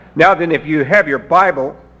Now then, if you have your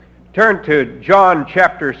Bible, turn to John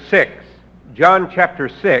chapter 6. John chapter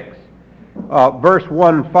 6, verse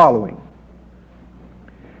 1 following.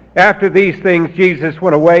 After these things, Jesus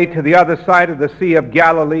went away to the other side of the Sea of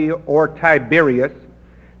Galilee, or Tiberias,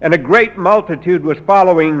 and a great multitude was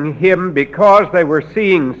following him because they were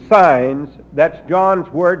seeing signs. That's John's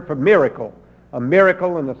word for miracle. A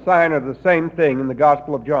miracle and a sign are the same thing in the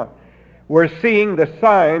Gospel of John. We're seeing the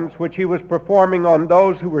signs which he was performing on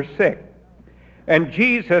those who were sick. And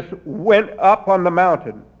Jesus went up on the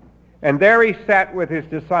mountain, and there he sat with his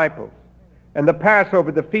disciples. And the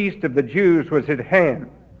Passover, the feast of the Jews, was at hand.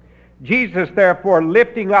 Jesus, therefore,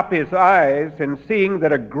 lifting up his eyes and seeing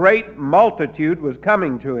that a great multitude was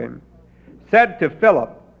coming to him, said to Philip,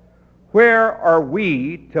 "Where are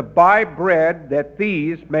we to buy bread that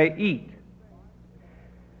these may eat?"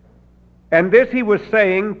 And this he was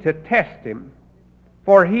saying to test him,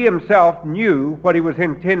 for he himself knew what he was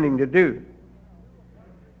intending to do.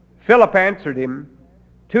 Philip answered him,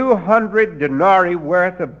 200 denarii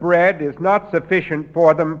worth of bread is not sufficient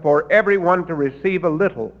for them, for everyone to receive a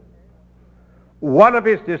little. One of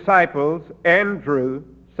his disciples, Andrew,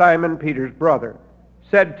 Simon Peter's brother,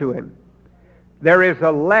 said to him, "There is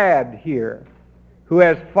a lad here who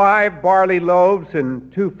has 5 barley loaves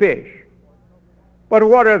and 2 fish. But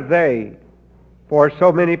what are they for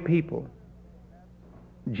so many people?"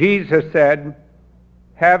 Jesus said,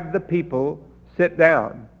 "Have the people sit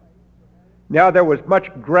down." Now there was much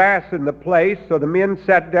grass in the place, so the men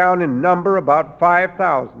sat down in number about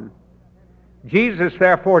 5,000. Jesus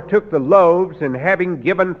therefore took the loaves, and having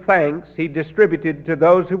given thanks, he distributed to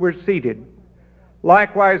those who were seated.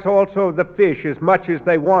 Likewise also the fish, as much as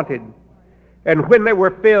they wanted. And when they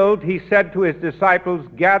were filled, he said to his disciples,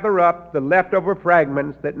 "Gather up the leftover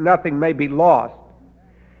fragments, that nothing may be lost."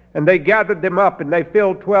 And they gathered them up, and they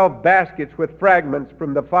filled 12 baskets with fragments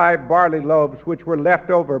from the 5 barley loaves which were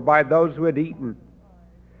left over by those who had eaten.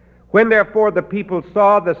 When therefore the people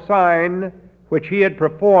saw the sign which he had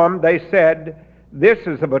performed, they said, "This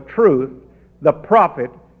is of a truth the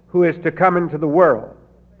prophet who is to come into the world."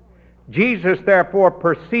 Jesus, therefore,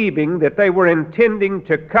 perceiving that they were intending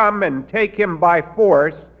to come and take him by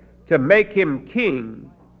force to make him king,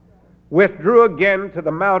 withdrew again to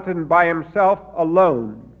the mountain by himself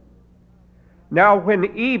alone. Now when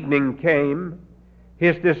evening came,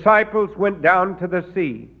 his disciples went down to the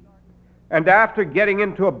sea, and after getting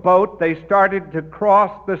into a boat, they started to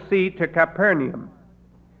cross the sea to Capernaum.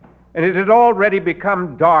 And it had already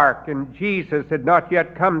become dark, and Jesus had not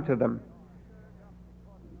yet come to them.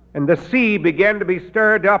 And the sea began to be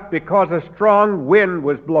stirred up because a strong wind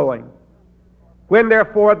was blowing. When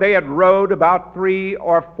therefore they had rowed about 3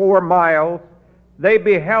 or 4 miles, they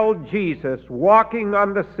beheld Jesus walking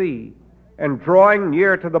on the sea and drawing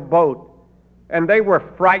near to the boat, and they were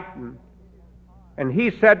frightened. And he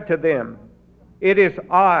said to them, "It is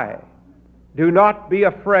I. Do not be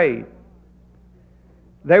afraid."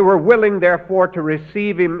 They were willing, therefore, to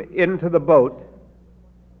receive him into the boat.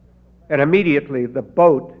 And immediately the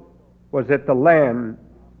boat was at the land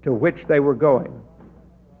to which they were going.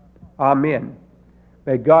 Amen.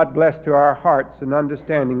 May God bless to our hearts an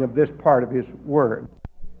understanding of this part of his word.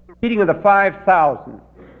 The feeding of the 5,000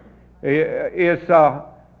 is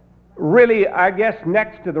really, I guess,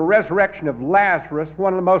 next to the resurrection of Lazarus,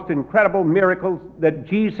 one of the most incredible miracles that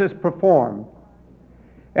Jesus performed.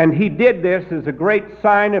 And he did this as a great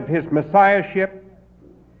sign of his messiahship,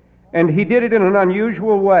 and he did it in an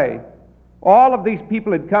unusual way. All of these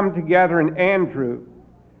people had come together, and Andrew,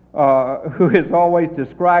 who is always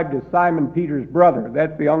described as Simon Peter's brother,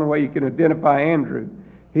 that's the only way you can identify Andrew.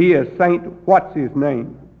 He is Saint What's His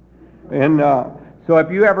Name. And so if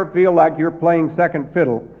you ever feel like you're playing second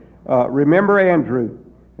fiddle, remember Andrew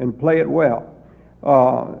and play it well.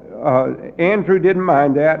 Andrew didn't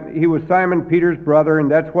mind that. He was Simon Peter's brother, and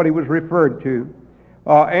that's what he was referred to.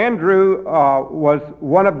 Andrew was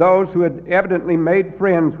one of those who had evidently made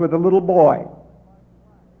friends with a little boy.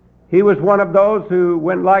 He was one of those who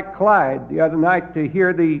went like Clyde the other night to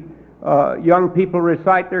hear the young people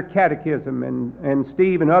recite their catechism, and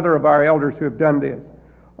Steve and other of our elders who have done this.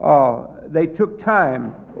 They took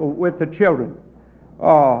time with the children.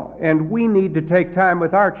 And we need to take time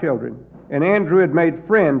with our children. And Andrew had made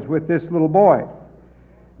friends with this little boy.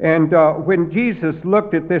 And when Jesus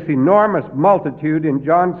looked at this enormous multitude in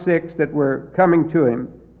John 6 that were coming to him,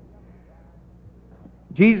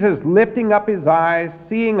 Jesus lifting up his eyes,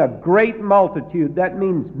 seeing a great multitude, that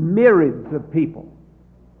means myriads of people.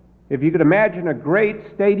 If you could imagine a great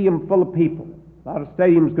stadium full of people, a lot of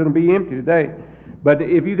stadiums going to be empty today, but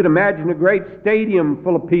if you could imagine a great stadium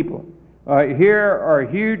full of people, here are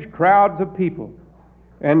huge crowds of people.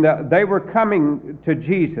 And they were coming to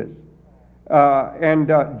Jesus.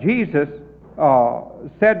 Jesus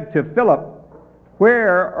said to Philip,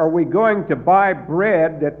 "Where are we going to buy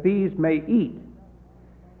bread that these may eat?"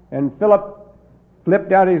 And Philip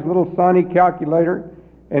flipped out his little Sony calculator,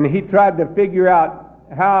 and he tried to figure out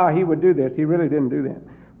how he would do this. He really didn't do that.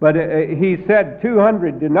 But he said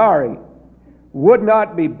 200 denarii would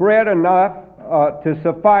not be bread enough to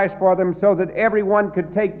suffice for them, so that everyone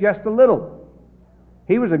could take just a little.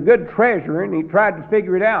 He was a good treasurer, and he tried to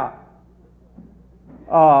figure it out.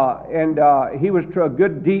 He was a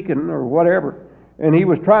good deacon or whatever, and he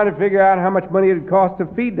was trying to figure out how much money it would cost to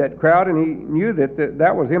feed that crowd, and he knew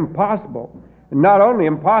that was impossible. And not only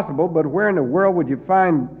impossible, but where in the world would you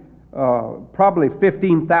find probably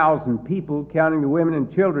 15,000 people, counting the women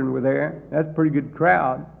and children were there? That's a pretty good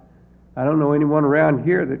crowd. I don't know anyone around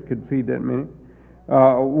here that could feed that many.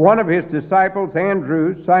 One of his disciples,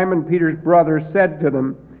 Andrew, Simon Peter's brother, said to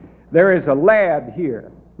them, "There is a lad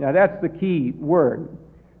here." Now that's the key word.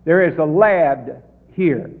 There is a lad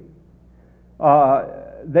here.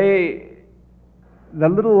 The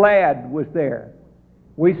little lad was there.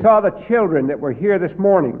 We saw the children that were here this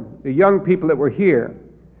morning, the young people that were here.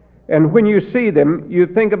 And when you see them, you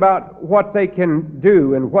think about what they can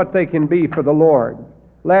do and what they can be for the Lord.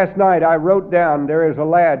 Last night I wrote down, "There is a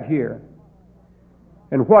lad here."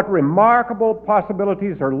 And what remarkable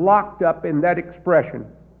possibilities are locked up in that expression.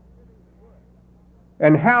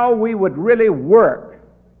 And how we would really work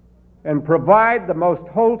and provide the most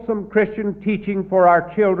wholesome Christian teaching for our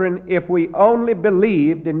children if we only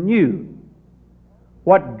believed and knew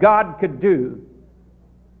what God could do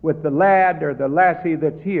with the lad or the lassie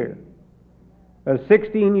that's here. A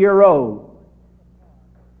 16-year-old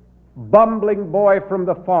bumbling boy from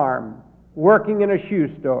the farm working in a shoe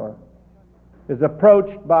store is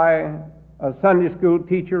approached by a Sunday school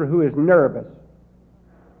teacher who is nervous.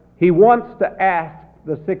 He wants to ask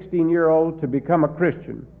the 16-year-old to become a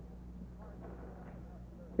Christian,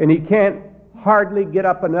 and he can't hardly get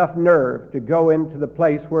up enough nerve to go into the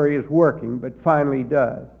place where he is working, but finally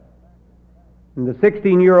does. And the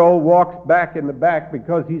 16-year-old walks back in the back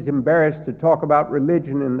because he's embarrassed to talk about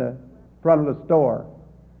religion in the front of the store.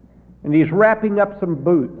 And he's wrapping up some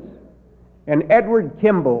boots. And Edward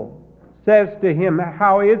Kimball says to him,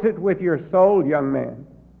 "How is it with your soul, young man?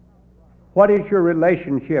 What is your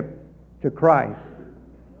relationship to Christ?"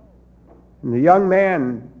 And the young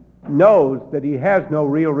man knows that he has no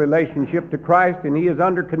real relationship to Christ, and he is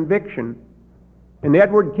under conviction. And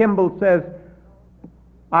Edward Kimball says,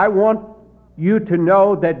 "I want you to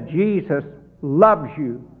know that Jesus loves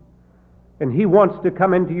you, and he wants to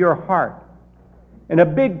come into your heart." And a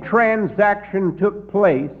big transaction took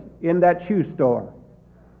place in that shoe store.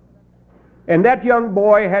 And that young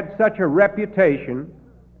boy had such a reputation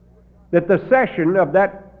that the session of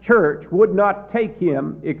that church would not take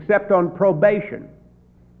him except on probation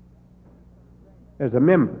as a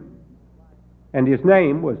member. And his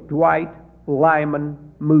name was Dwight Lyman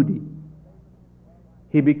Moody.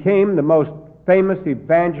 He became the most famous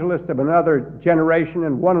evangelist of another generation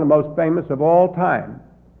and one of the most famous of all time.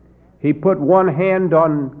 He put one hand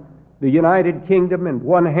on the United Kingdom and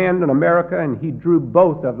one hand on America, and he drew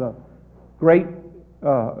both of the great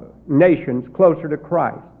nations closer to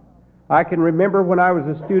Christ. I can remember when I was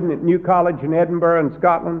a student at New College in Edinburgh in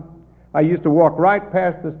Scotland, I used to walk right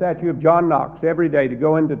past the statue of John Knox every day to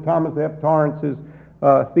go into Thomas F. Torrance's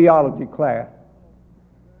theology class.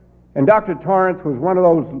 And Dr. Torrance was one of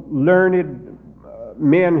those learned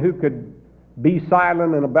men who could be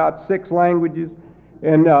silent in about 6 languages.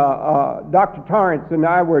 And Dr. Torrance and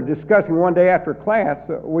I were discussing one day after class,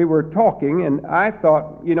 we were talking, and I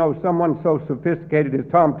thought, someone so sophisticated as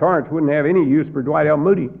Tom Torrance wouldn't have any use for Dwight L.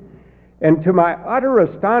 Moody. And to my utter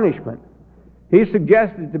astonishment, he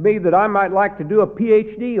suggested to me that I might like to do a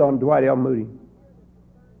PhD on Dwight L. Moody.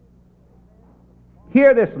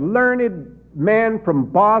 Here this learned man from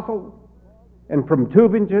Basel and from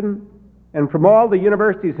Tübingen and from all the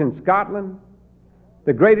universities in Scotland,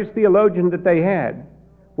 the greatest theologian that they had,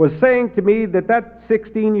 was saying to me that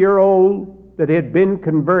 16-year-old that had been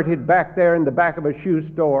converted back there in the back of a shoe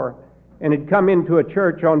store and had come into a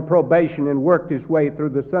church on probation and worked his way through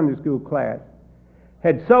the Sunday school class,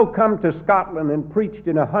 had so come to Scotland and preached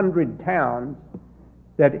in 100 towns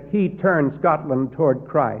that he turned Scotland toward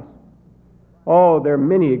Christ. Oh, there are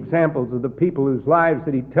many examples of the people whose lives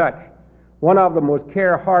that he touched. One of them was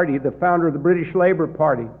Keir Hardie, the founder of the British Labour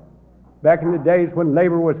Party, back in the days when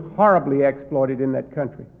labor was horribly exploited in that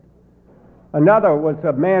country. Another was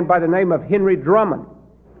a man by the name of Henry Drummond,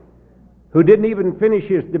 who didn't even finish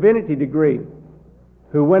his divinity degree,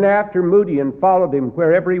 who went after Moody and followed him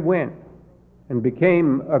wherever he went. and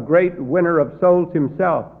became a great winner of souls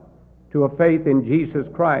himself to a faith in Jesus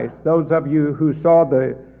Christ. Those of you who saw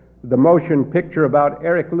the motion picture about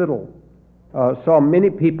Eric Liddell saw many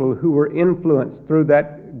people who were influenced through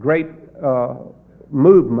that great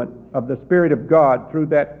movement of the Spirit of God through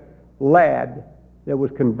that lad that was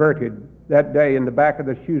converted that day in the back of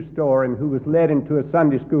the shoe store and who was led into a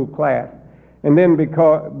Sunday school class. And then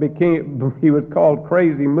he was called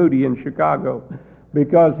Crazy Moody in Chicago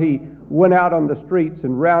because he went out on the streets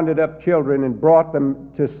and rounded up children and brought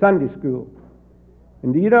them to Sunday school.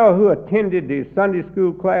 And do you know who attended his Sunday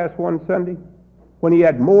school class one Sunday when he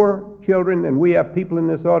had more children than we have people in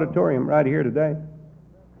this auditorium right here today?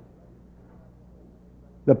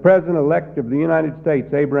 The President-elect of the United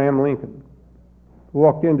States, Abraham Lincoln,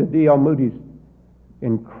 walked into D.L. Moody's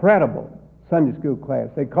incredible Sunday school class.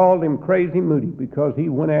 They called him Crazy Moody because he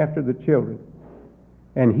went after the children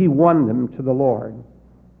and he won them to the Lord.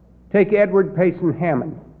 Take Edward Payson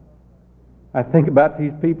Hammond. I think about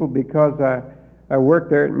these people because I worked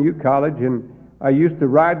there at New College, and I used to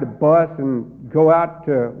ride the bus and go out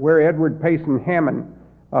to where Edward Payson Hammond,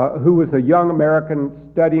 who was a young American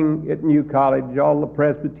studying at New College. All the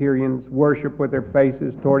Presbyterians worship with their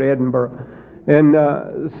faces toward Edinburgh. And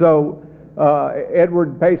so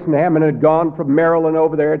Edward Payson Hammond had gone from Maryland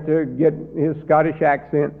over there to get his Scottish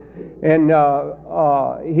accent. And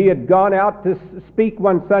he had gone out to speak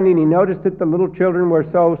one Sunday, and he noticed that the little children were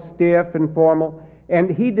so stiff and formal.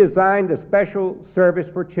 And he designed a special service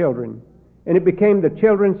for children. And it became the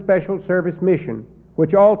Children's Special Service Mission,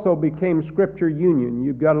 which also became Scripture Union.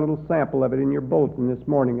 You've got a little sample of it in your bulletin this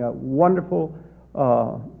morning, a wonderful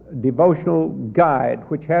devotional guide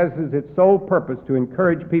which has as its sole purpose to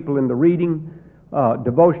encourage people in the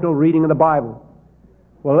devotional reading of the Bible.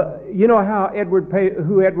 Well, you know how Edward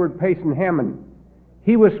Payson Hammond,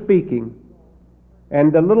 he was speaking,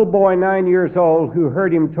 and the little boy 9 years old who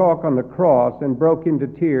heard him talk on the cross and broke into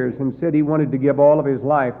tears and said he wanted to give all of his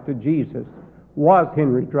life to Jesus was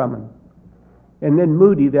Henry Drummond. And then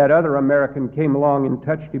Moody, that other American, came along and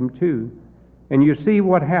touched him too. And you see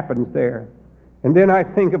what happens there. And then I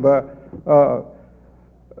think of a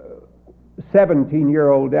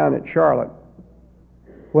 17-year-old down at Charlotte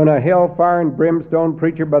when a hellfire and brimstone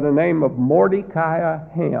preacher by the name of Mordecai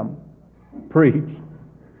Ham preached.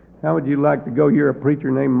 How would you like to go hear a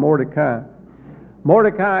preacher named Mordecai?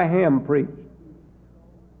 Mordecai Ham preached.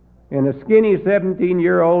 And a skinny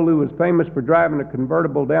 17-year-old who was famous for driving a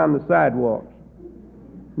convertible down the sidewalks,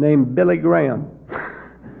 named Billy Graham,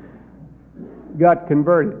 got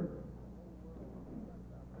converted.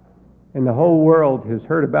 And the whole world has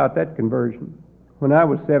heard about that conversion. When I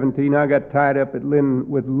was 17, I got tied up with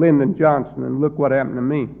Lyndon Johnson, and look what happened to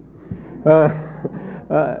me.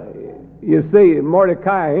 You see,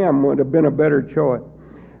 Mordecai Ham would have been a better choice.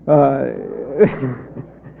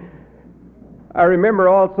 I remember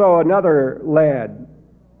also another lad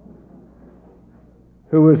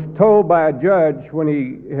who was told by a judge when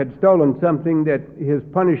he had stolen something that his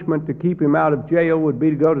punishment to keep him out of jail would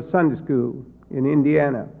be to go to Sunday school in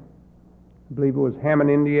Indiana. I believe it was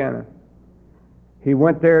Hammond, Indiana. He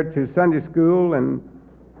went there to Sunday school and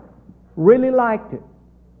really liked it.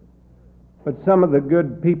 But some of the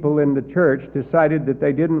good people in the church decided that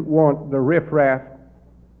they didn't want the riffraff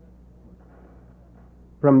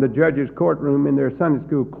from the judge's courtroom in their Sunday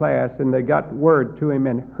school class, and they got word to him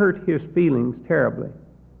and hurt his feelings terribly.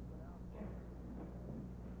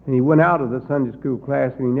 And he went out of the Sunday school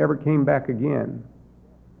class and he never came back again.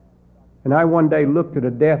 And I one day looked at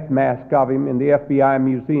a death mask of him in the FBI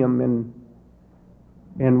museum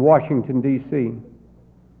in Washington, D.C.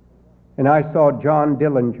 And I saw John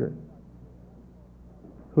Dillinger,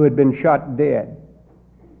 who had been shot dead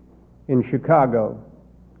in Chicago,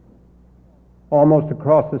 almost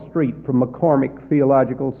across the street from McCormick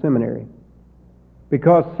Theological Seminary,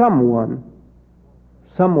 because someone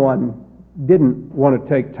didn't want to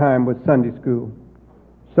take time with Sunday school.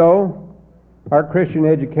 So, our Christian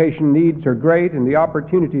education needs are great and the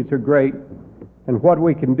opportunities are great, and what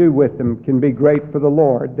we can do with them can be great for the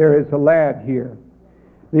Lord. There is a lad here.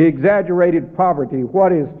 The exaggerated poverty, this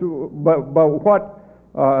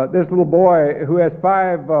little boy who has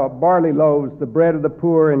 5 barley loaves, the bread of the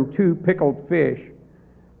poor, and 2 pickled fish,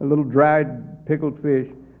 a little dried pickled fish.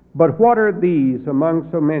 But what are these among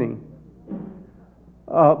so many?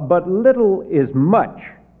 But little is much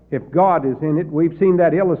if God is in it. We've seen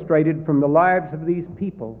that illustrated from the lives of these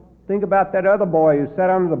people. Think about that other boy who sat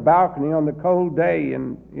under the balcony on the cold day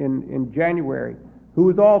in January, who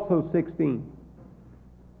was also 16.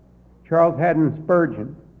 Charles Haddon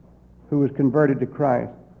Spurgeon, who was converted to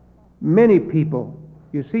Christ. Many people.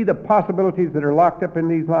 You see the possibilities that are locked up in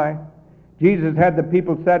these lives? Jesus had the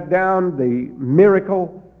people sat down, the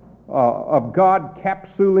miracle of God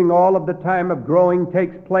capsuling all of the time of growing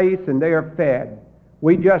takes place, and they are fed.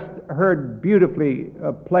 We just heard beautifully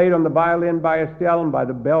played on the violin by Estelle and by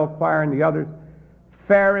the bell choir and the others.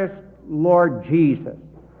 Fairest Lord Jesus,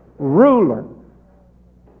 ruler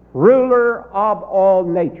of all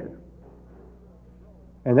nature.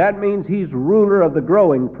 And that means he's ruler of the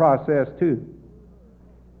growing process too.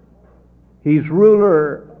 He's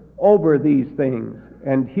ruler over these things.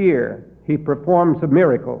 And here he performs a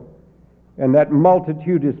miracle, and that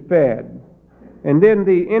multitude is fed. And then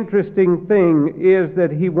the interesting thing is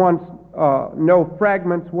that he wants no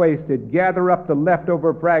fragments wasted. Gather up the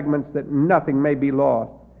leftover fragments that nothing may be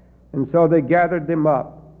lost. And so they gathered them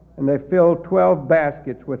up, and they filled 12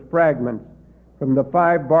 baskets with fragments from the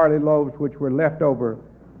 5 barley loaves which were left over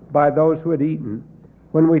by those who had eaten.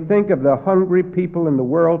 When we think of the hungry people in the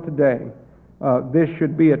world today, this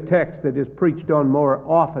should be a text that is preached on more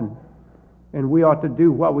often, and we ought to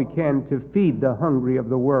do what we can to feed the hungry of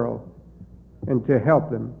the world and to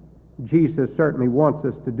help them. Jesus certainly wants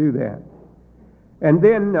us to do that. And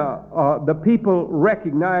then the people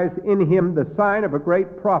recognize in him the sign of a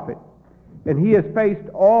great prophet, and he is faced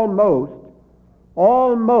almost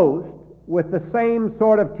with the same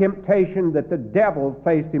sort of temptation that the devil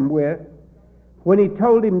faced him with when he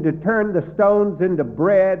told him to turn the stones into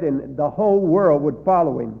bread and the whole world would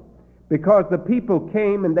follow him, because the people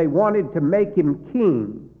came and they wanted to make him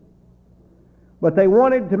king. But they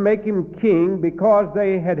wanted to make him king because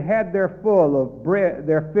they had had their fill of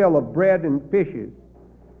bread and fishes,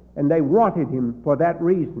 and they wanted him for that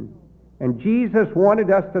reason. And Jesus wanted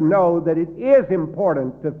us to know that it is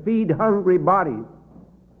important to feed hungry bodies.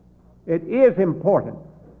 It is important,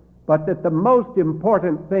 but that the most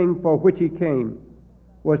important thing for which he came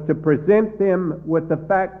was to present them with the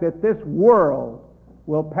fact that this world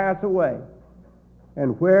will pass away,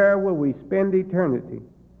 and where will we spend eternity?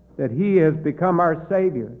 That he has become our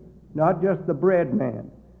Savior, not just the bread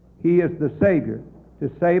man. He is the Savior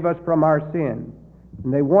to save us from our sins.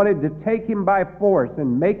 And they wanted to take him by force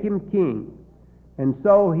and make him king. And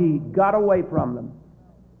so he got away from them,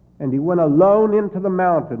 and he went alone into the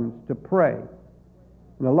mountains to pray.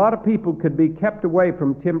 And a lot of people could be kept away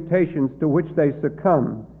from temptations to which they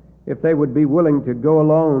succumb if they would be willing to go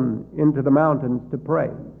alone into the mountains to pray.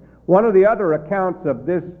 One of the other accounts of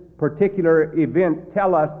this particular event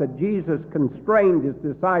tell us that Jesus constrained his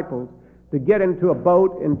disciples to get into a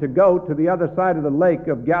boat and to go to the other side of the lake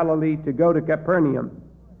of Galilee, to go to Capernaum.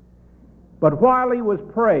 But while he was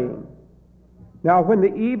praying, now when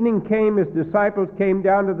the evening came, his disciples came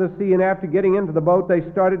down to the sea, and after getting into the boat, they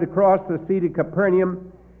started to cross the sea to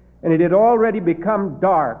Capernaum, and it had already become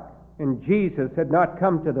dark, and Jesus had not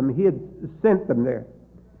come to them. He had sent them there.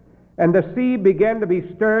 And the sea began to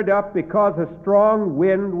be stirred up because a strong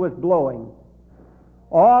wind was blowing.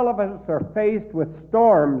 All of us are faced with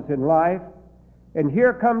storms in life, and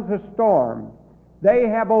here comes a storm. They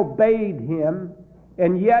have obeyed him,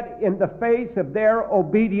 and yet in the face of their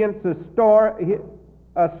obedience, a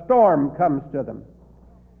storm comes to them.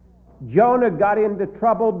 Jonah got into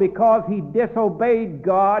trouble because he disobeyed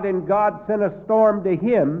God, and God sent a storm to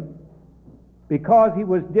him because he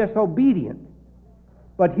was disobedient.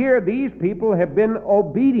 But here these people have been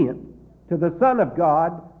obedient to the Son of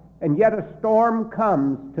God, and yet a storm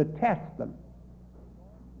comes to test them.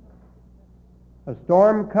 A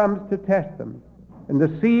storm comes to test them. And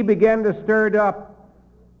the sea began to stir it up,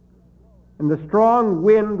 and the strong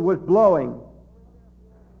wind was blowing.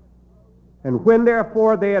 And when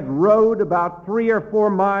therefore they had rowed about 3 or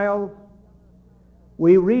 4 miles,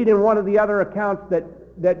 we read in one of the other accounts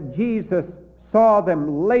that Jesus saw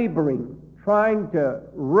them laboring, trying to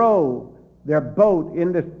row their boat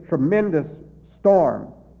in this tremendous storm.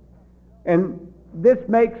 And this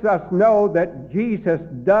makes us know that Jesus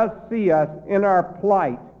does see us in our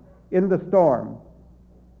plight in the storm.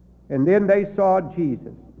 And then they saw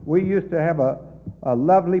Jesus. We used to have a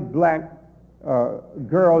lovely black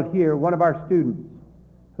girl here, one of our students,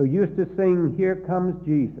 who used to sing, "Here Comes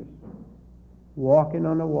Jesus, Walking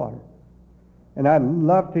on the Water." And I'd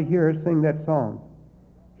love to hear her sing that song.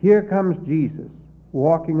 Here comes Jesus,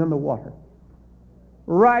 walking on the water.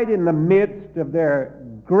 Right in the midst of their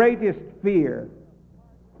greatest fear,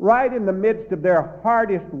 right in the midst of their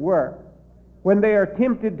hardest work, when they are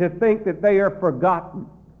tempted to think that they are forgotten,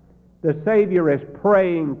 the Savior is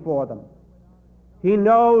praying for them. He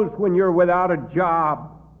knows when you're without a job.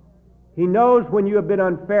 He knows when you have been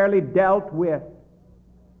unfairly dealt with.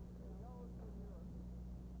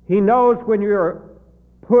 He knows when you're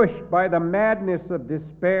pushed by the madness of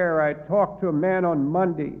despair. I talked to a man on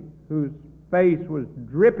Monday whose face was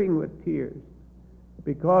dripping with tears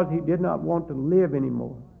because he did not want to live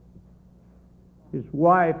anymore. His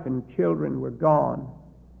wife and children were gone.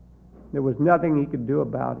 There was nothing he could do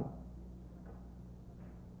about it.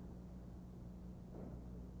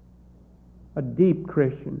 A deep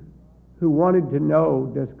Christian who wanted to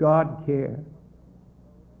know, does God care?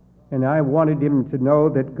 And I wanted him to know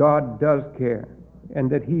that God does care and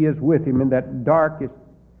that he is with him in that darkest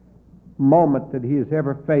moment that he has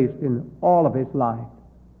ever faced in all of his life,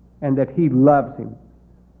 and that he loves him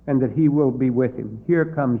and that he will be with him. Here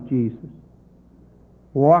comes Jesus,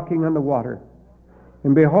 walking on the water.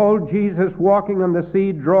 And behold, Jesus walking on the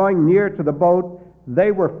sea, drawing near to the boat.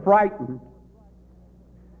 They were frightened.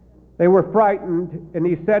 They were frightened, and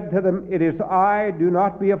he said to them, "It is I, do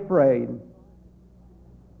not be afraid."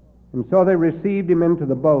 And so they received him into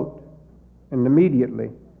the boat, and immediately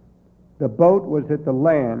the boat was at the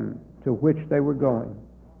land to which they were going.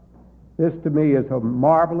 This to me is a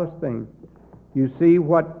marvelous thing. You see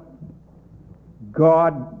what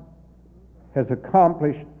God has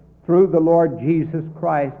accomplished through the Lord Jesus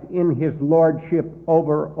Christ in his lordship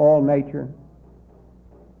over all nature.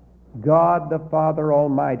 God the Father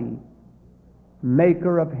Almighty,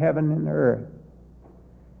 maker of heaven and earth.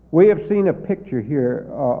 We have seen a picture here.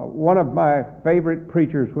 One of my favorite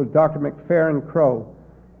preachers was Dr. McFerrin Crow,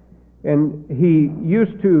 and he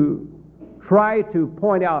used to try to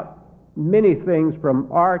point out many things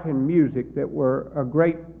from art and music that were a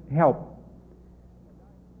great help.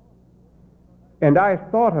 And I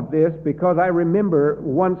thought of this because I remember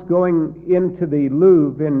once going into the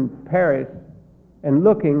Louvre in Paris and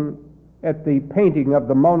looking at the painting of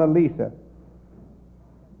the Mona Lisa.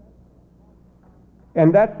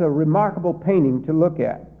 And that's a remarkable painting to look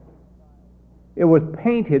at. It was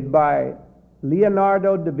painted by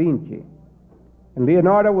Leonardo da Vinci. And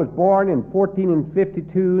Leonardo was born in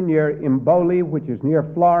 1452 near Imboli, which is near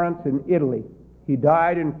Florence in Italy. He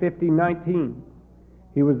died in 1519.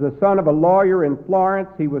 He was the son of a lawyer in Florence.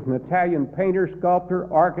 He was an Italian painter,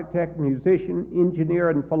 sculptor, architect, musician, engineer,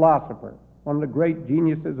 and philosopher, one of the great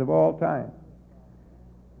geniuses of all time.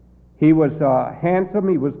 He was handsome,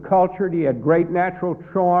 he was cultured, he had great natural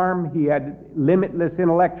charm, he had limitless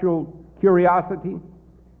intellectual curiosity,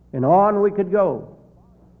 and on we could go.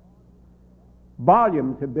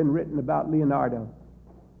 Volumes have been written about Leonardo.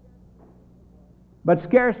 But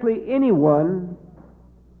scarcely anyone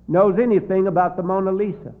knows anything about the Mona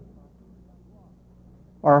Lisa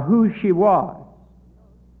or who she was.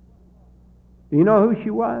 Do you know who she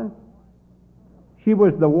was? She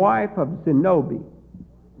was the wife of Zenobia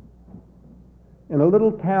in a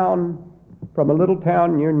little town, from a little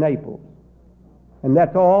town near Naples. And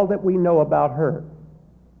that's all that we know about her.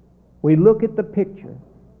 We look at the picture,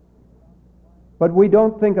 but we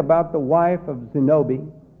don't think about the wife of Zenobia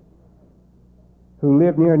who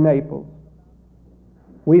lived near Naples.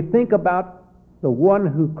 We think about the one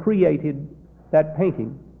who created that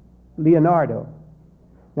painting, Leonardo.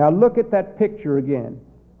 Now look at that picture again.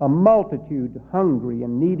 A multitude hungry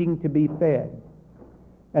and needing to be fed.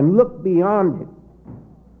 And look beyond it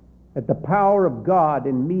at the power of God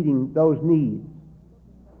in meeting those needs.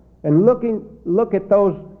 And look at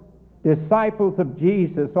those disciples of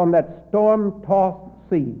Jesus on that storm-tossed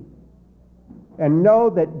sea. And know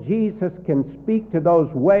that Jesus can speak to those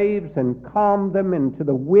waves and calm them, and to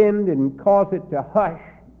the wind and cause it to hush.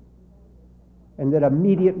 And that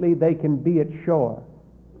immediately they can be at shore.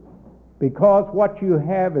 Because what you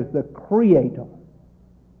have is the Creator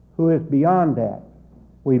who is beyond that.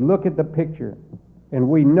 We look at the picture and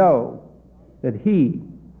we know that He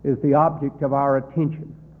is the object of our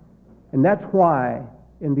attention. And that's why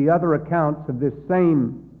in the other accounts of this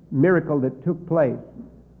same miracle that took place,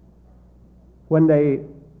 when they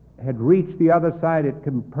had reached the other side at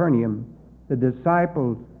Capernaum, the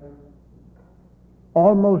disciples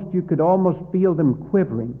you could almost feel them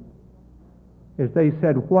quivering as they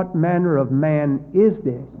said, "What manner of man is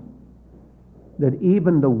this, that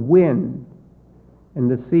even the wind and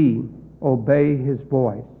the sea obey his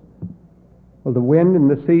voice?" Well, the wind and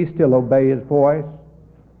the sea still obey his voice,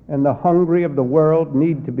 and the hungry of the world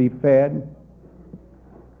need to be fed,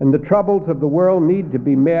 and the troubles of the world need to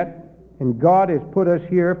be met, and God has put us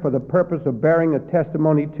here for the purpose of bearing a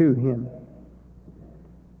testimony to Him.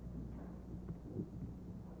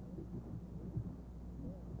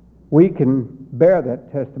 We can bear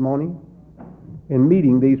that testimony in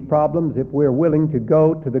meeting these problems if we're willing to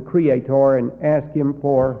go to the Creator and ask Him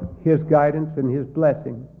for His guidance and His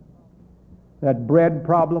blessing. That bread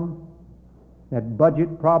problem, that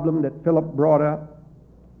budget problem that Philip brought up,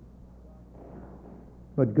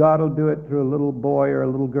 but God will do it through a little boy or a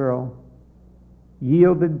little girl,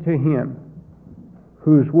 yielded to Him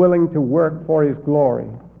who's willing to work for his glory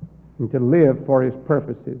and to live for his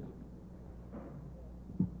purposes,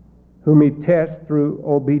 whom he tests through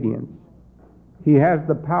obedience. He has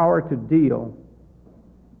the power to deal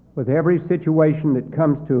with every situation that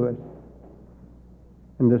comes to us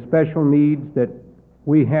and the special needs that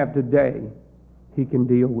we have today, he can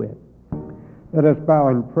deal with. Let us bow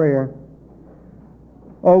in prayer.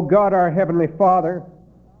 O God, our Heavenly Father,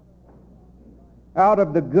 out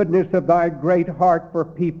of the goodness of thy great heart for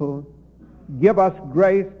people, give us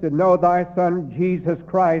grace to know thy Son, Jesus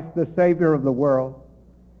Christ, the Savior of the world,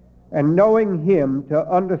 and knowing him to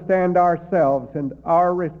understand ourselves and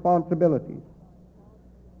our responsibilities.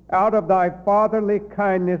 Out of thy fatherly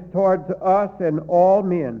kindness towards us and all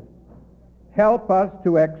men, help us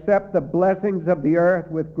to accept the blessings of the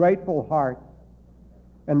earth with grateful hearts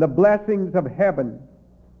and the blessings of heaven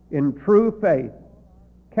in true faith,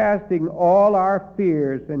 casting all our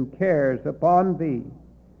fears and cares upon thee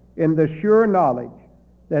in the sure knowledge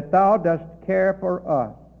that thou dost care for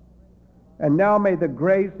us. And now may the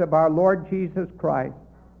grace of our Lord Jesus Christ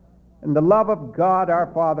and the love of God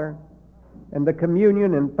our Father and the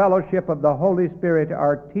communion and fellowship of the Holy Spirit,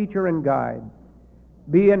 our teacher and guide,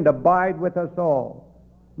 be and abide with us all,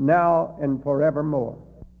 now and forevermore.